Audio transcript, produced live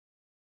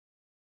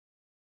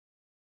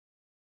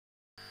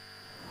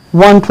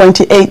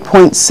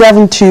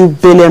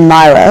N128.72 billion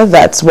naira.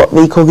 That's what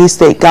the Kogi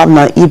State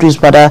Governor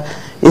Idris Wada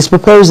is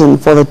proposing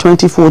for the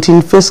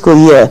 2014 fiscal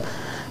year.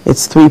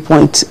 It's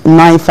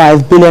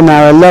 3.95 billion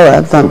naira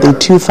lower than the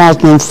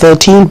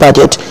 2013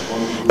 budget.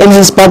 In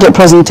his budget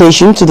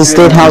presentation to the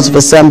State House of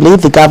Assembly,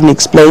 the governor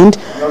explained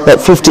that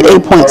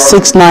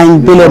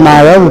 58.69 billion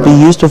naira will be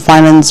used to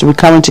finance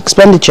recurrent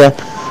expenditure,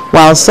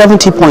 while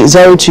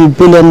 70.02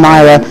 billion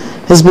naira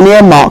has been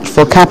earmarked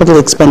for capital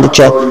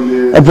expenditure.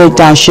 A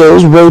breakdown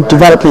shows road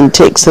development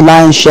takes the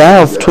lion's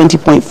share of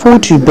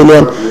 20.42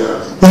 billion.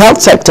 The health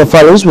sector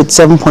follows with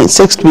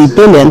 7.63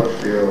 billion.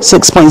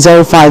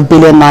 6.05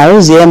 billion naira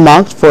is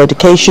earmarked for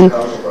education,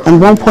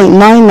 and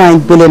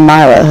 1.99 billion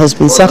naira has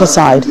been set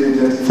aside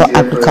for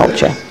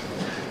agriculture.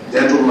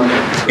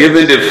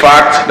 Given the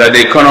fact that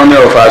the economy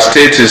of our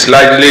state is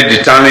largely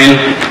determined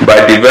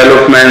by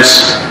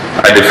developments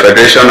at the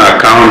Federation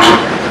account,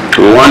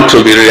 we want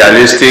to be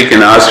realistic in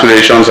our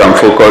aspirations and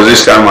focus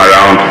this time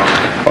around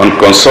on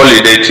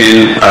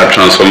consolidating our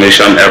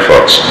transformation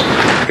efforts.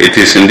 It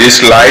is in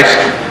this light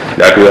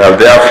that we have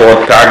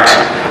therefore tagged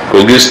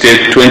Kogi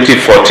State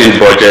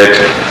 2014 budget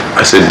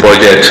as a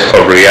budget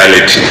of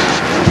reality.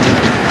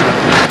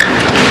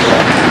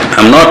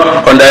 I'm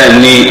not under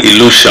any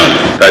illusion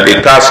that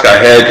the task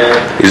ahead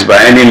is by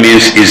any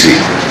means easy.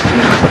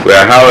 We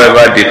are,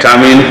 however,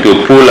 determined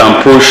to pull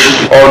and push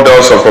all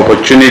doors of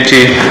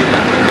opportunity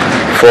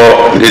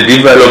for the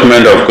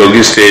development of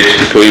Kogi State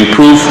to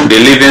improve the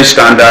living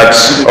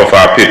standards of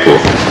our people.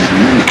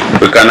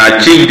 We can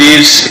achieve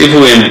this if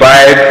we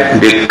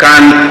imbibe the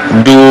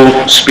can-do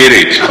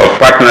spirit of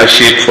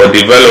partnership for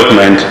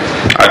development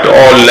at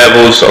all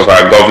levels of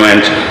our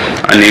government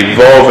and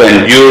evolve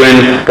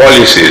enduring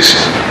policies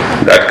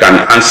that can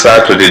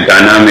answer to the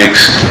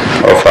dynamics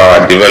of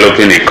our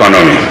developing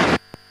economy.